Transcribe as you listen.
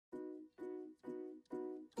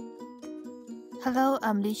Hello,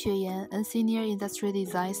 I'm Xueyan, a senior industrial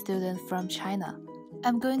design student from China.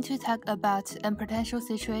 I'm going to talk about a potential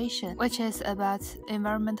situation, which is about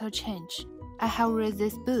environmental change. I have read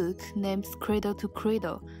this book named Cradle to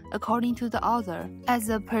Cradle, according to the author, as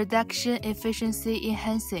a production efficiency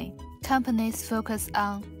enhancing. Companies focus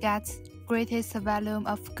on get greatest volume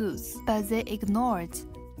of goods, but they ignored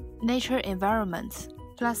nature environment.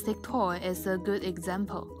 Plastic toy is a good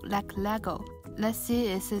example, like Lego. Let's see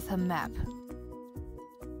its system map.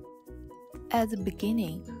 At the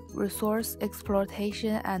beginning, resource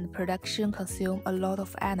exploitation and production consume a lot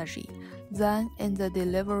of energy. Then, in the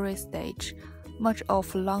delivery stage, much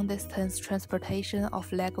of long-distance transportation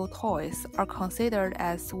of Lego toys are considered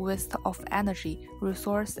as waste of energy,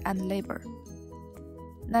 resource, and labor.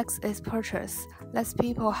 Next is purchase. Less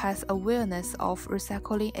people has awareness of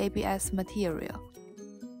recycling ABS material.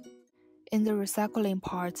 In the recycling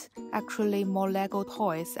part, actually more Lego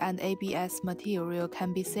toys and ABS material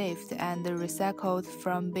can be saved and recycled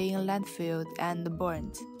from being landfilled and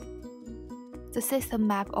burned. The system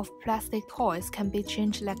map of plastic toys can be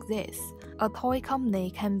changed like this. A toy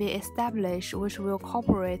company can be established which will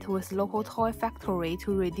cooperate with local toy factory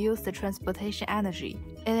to reduce the transportation energy.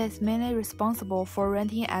 It is mainly responsible for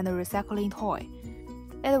renting and recycling toy.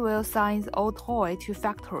 It will send old toy to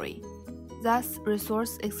factory. Thus,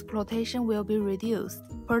 resource exploitation will be reduced,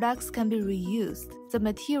 products can be reused, the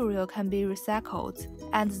material can be recycled,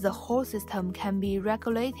 and the whole system can be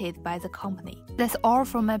regulated by the company. That's all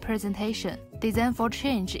from my presentation. Design for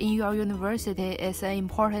change in your university is an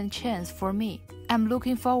important chance for me. I'm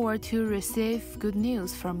looking forward to receive good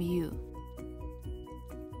news from you.